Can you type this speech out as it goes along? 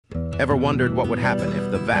Ever wondered what would happen if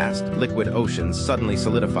the vast, liquid oceans suddenly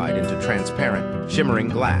solidified into transparent, shimmering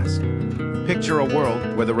glass? Picture a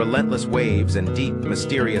world where the relentless waves and deep,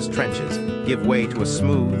 mysterious trenches give way to a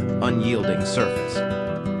smooth, unyielding surface.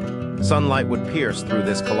 Sunlight would pierce through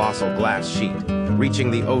this colossal glass sheet, reaching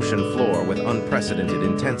the ocean floor with unprecedented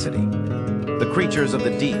intensity. The creatures of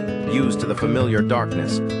the deep, used to the familiar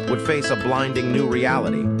darkness, would face a blinding new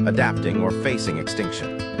reality, adapting or facing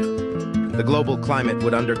extinction. The global climate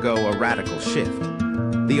would undergo a radical shift.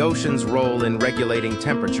 The ocean's role in regulating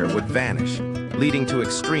temperature would vanish, leading to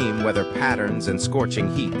extreme weather patterns and scorching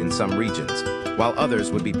heat in some regions, while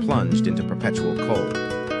others would be plunged into perpetual cold.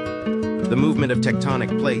 The movement of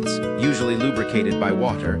tectonic plates, usually lubricated by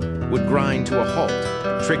water, would grind to a halt,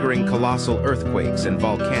 triggering colossal earthquakes and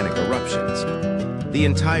volcanic eruptions. The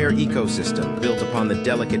entire ecosystem, built upon the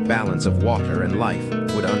delicate balance of water and life,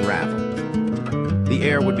 would unravel. The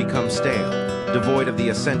air would become stale, devoid of the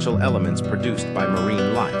essential elements produced by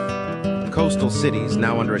marine life. Coastal cities,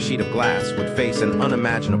 now under a sheet of glass, would face an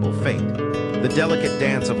unimaginable fate. The delicate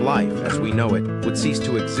dance of life, as we know it, would cease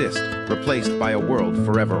to exist, replaced by a world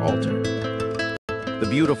forever altered. The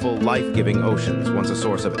beautiful, life-giving oceans, once a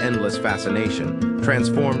source of endless fascination,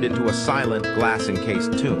 transformed into a silent,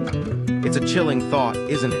 glass-encased tomb. It's a chilling thought,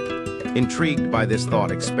 isn't it? Intrigued by this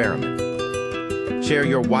thought experiment? Share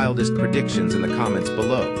your wildest predictions in the comments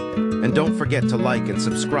below. And don't forget to like and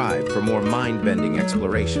subscribe for more mind-bending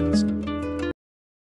explorations.